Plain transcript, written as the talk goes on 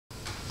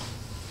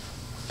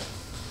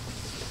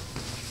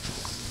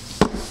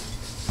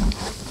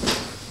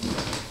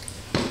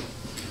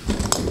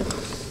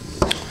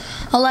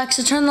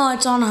Alexa, turn the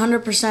lights on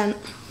 100%.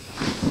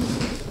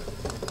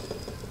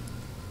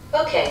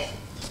 Okay.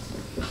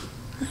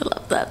 I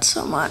love that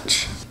so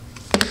much.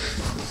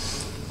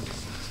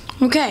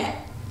 Okay,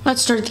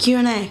 let's start the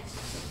Q&A.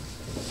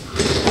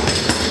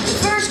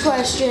 First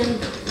question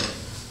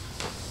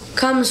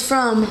comes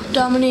from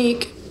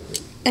Dominique,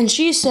 and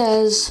she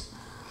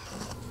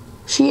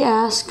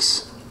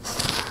asks,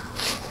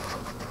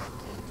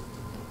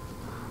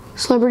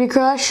 celebrity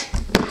crush?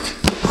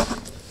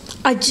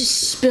 I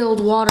just spilled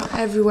water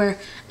everywhere.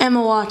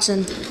 Emma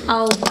Watson.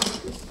 I'll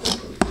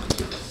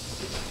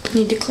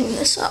need to clean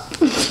this up.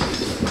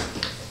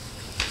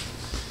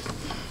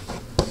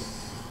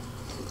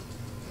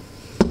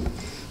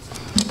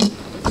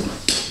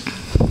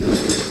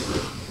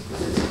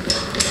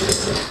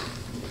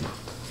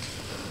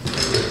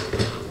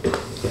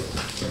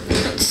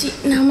 Let's see,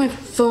 now my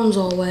phone's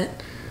all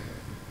wet.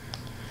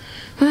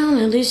 Well,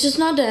 at least it's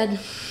not dead.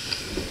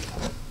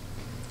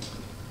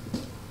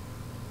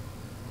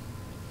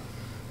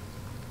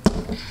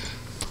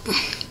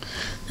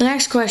 The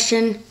next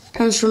question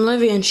comes from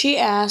Livia, and she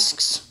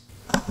asks,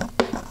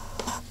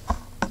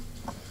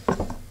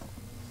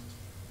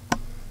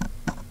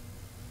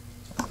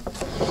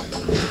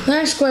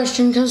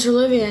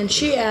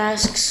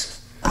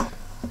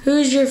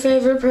 who's your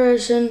favorite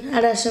person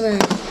at SMN?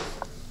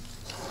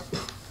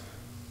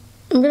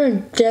 I'm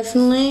gonna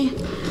definitely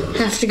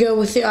have to go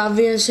with the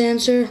obvious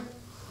answer.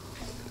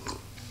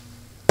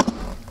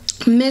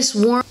 Miss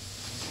Warren.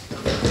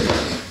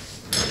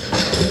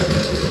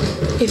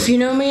 If you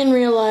know me in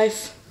real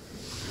life,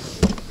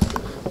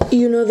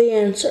 you know the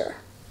answer.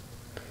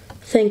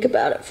 Think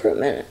about it for a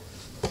minute.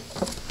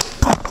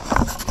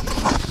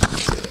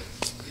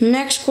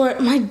 Next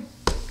question. My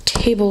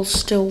table's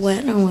still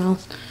wet. Oh well.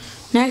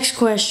 Next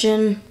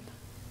question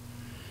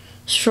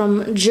is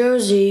from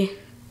Josie,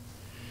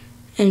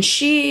 and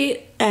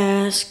she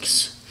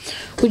asks,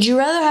 would you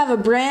rather have a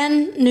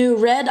brand new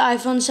red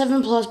iPhone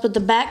 7 Plus but the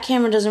back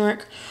camera doesn't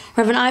work,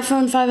 or have an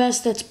iPhone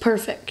 5S that's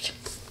perfect?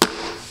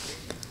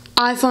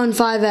 iPhone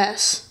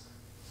 5S.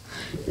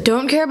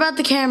 Don't care about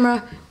the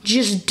camera,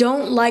 just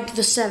don't like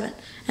the 7.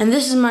 And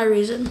this is my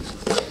reason.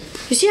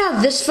 You see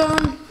how this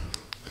phone,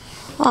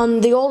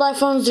 on the old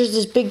iPhones, there's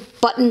this big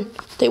button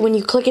that when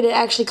you click it, it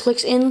actually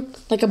clicks in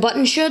like a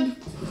button should?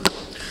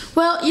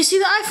 Well, you see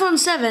the iPhone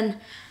 7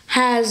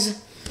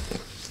 has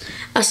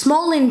a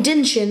small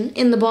indentation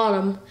in the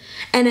bottom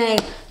and a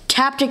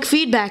haptic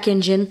feedback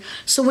engine,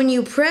 so when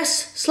you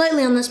press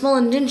slightly on that small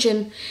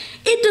indentation,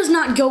 it does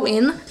not go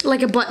in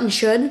like a button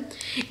should.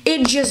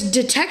 It just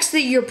detects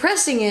that you're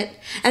pressing it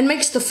and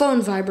makes the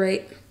phone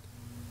vibrate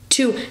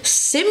to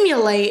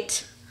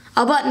simulate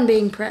a button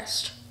being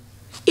pressed.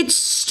 It's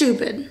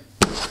stupid.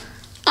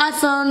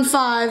 iPhone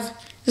 5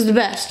 is the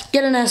best.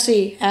 Get an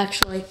SE,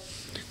 actually.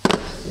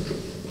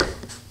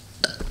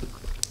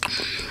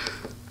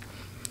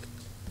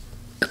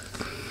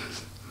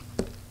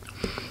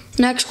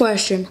 Next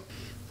question.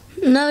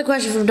 Another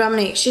question from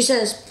Dominique. She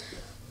says,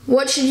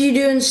 what should you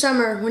do in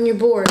summer when you're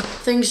bored?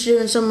 Things to do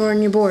in summer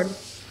when you're bored.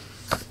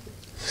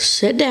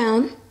 Sit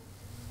down.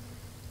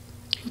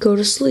 Go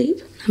to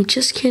sleep. I'm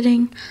just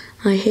kidding.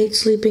 I hate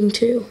sleeping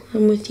too.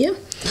 I'm with you.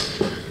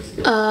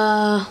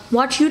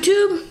 Watch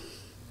YouTube.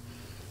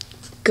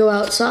 Go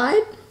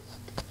outside.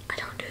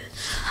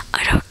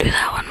 I don't do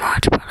that one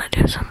much, but I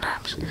do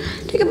sometimes.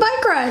 Take a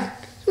bike ride.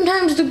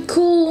 Sometimes the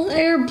cool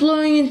air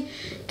blowing in.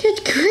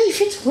 Good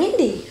grief, it's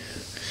windy.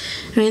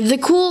 I mean, the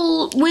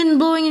cool wind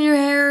blowing in your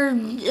hair,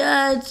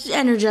 it's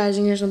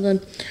energizing or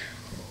something.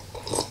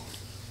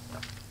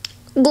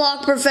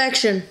 Glock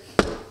perfection.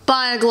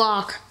 Buy a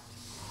Glock.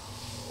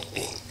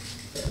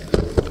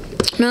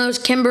 No, those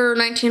Kimber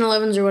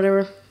 1911s or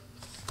whatever.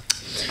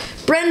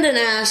 Brendan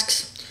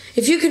asks,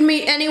 if you could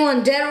meet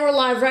anyone dead or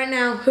alive right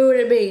now, who would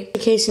it be?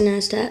 Casey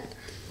Neistat.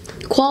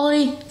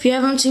 Quality, if you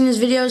haven't seen his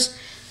videos,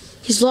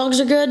 his vlogs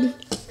are good.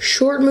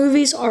 Short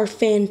movies are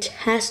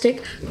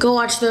fantastic. Go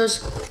watch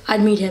those.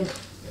 I'd meet him.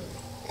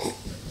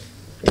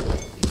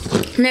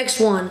 Next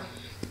one.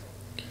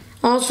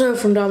 Also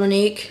from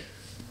Dominique.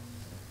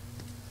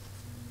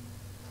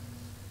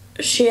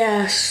 She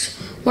asks,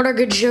 what are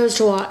good shows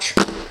to watch?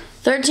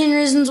 13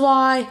 Reasons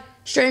Why,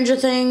 Stranger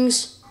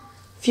Things.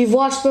 If you've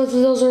watched both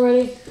of those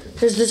already,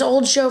 there's this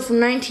old show from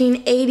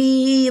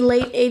 1980,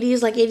 late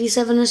 80s, like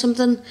 87 or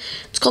something.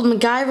 It's called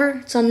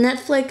MacGyver. It's on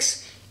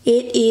Netflix.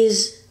 It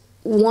is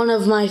one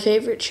of my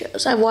favorite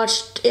shows. I've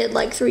watched it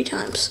like 3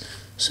 times,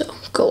 so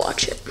go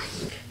watch it.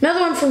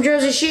 Another one from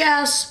Josie. She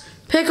asks,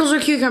 pickles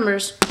or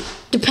cucumbers?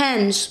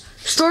 Depends.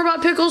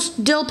 Store-bought pickles,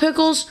 dill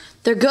pickles,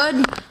 they're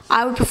good.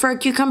 I would prefer a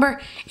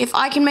cucumber. If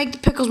I can make the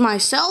pickles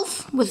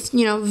myself with,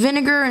 you know,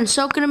 vinegar and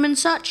soaking them and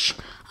such,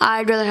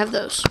 I'd rather have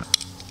those.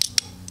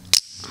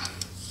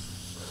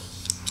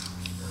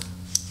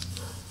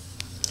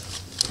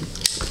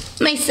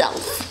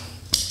 Myself.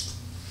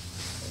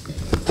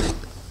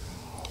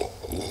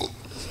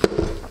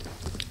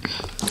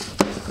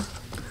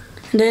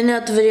 And to end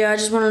out the video, I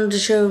just wanted to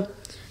show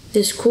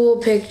this cool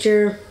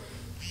picture,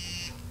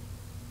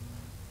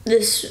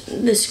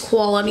 this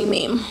quality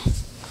meme.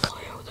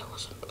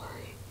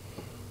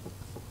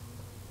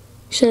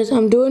 He says,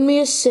 I'm doing me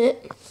a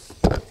sit.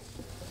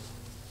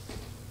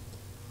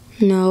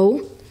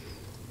 No.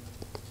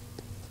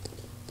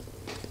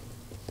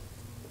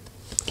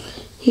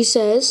 He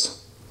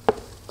says,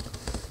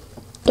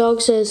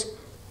 dog says,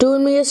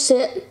 doing me a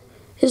sit.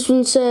 This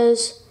one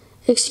says,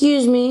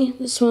 excuse me.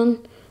 This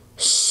one,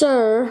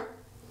 sir,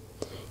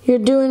 you're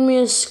doing me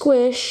a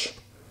squish.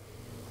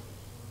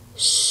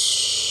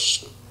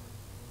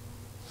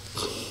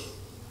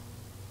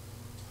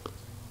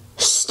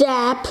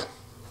 Stap,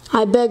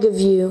 I beg of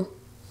you.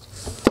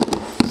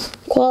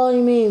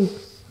 Quality meme.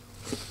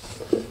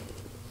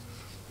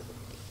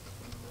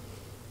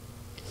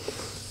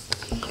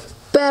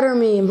 Better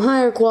meme,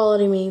 higher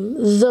quality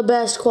meme, the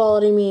best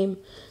quality meme.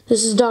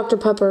 This is Dr.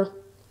 Pepper.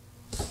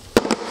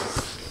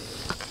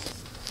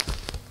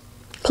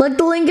 Click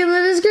the link in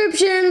the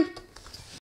description.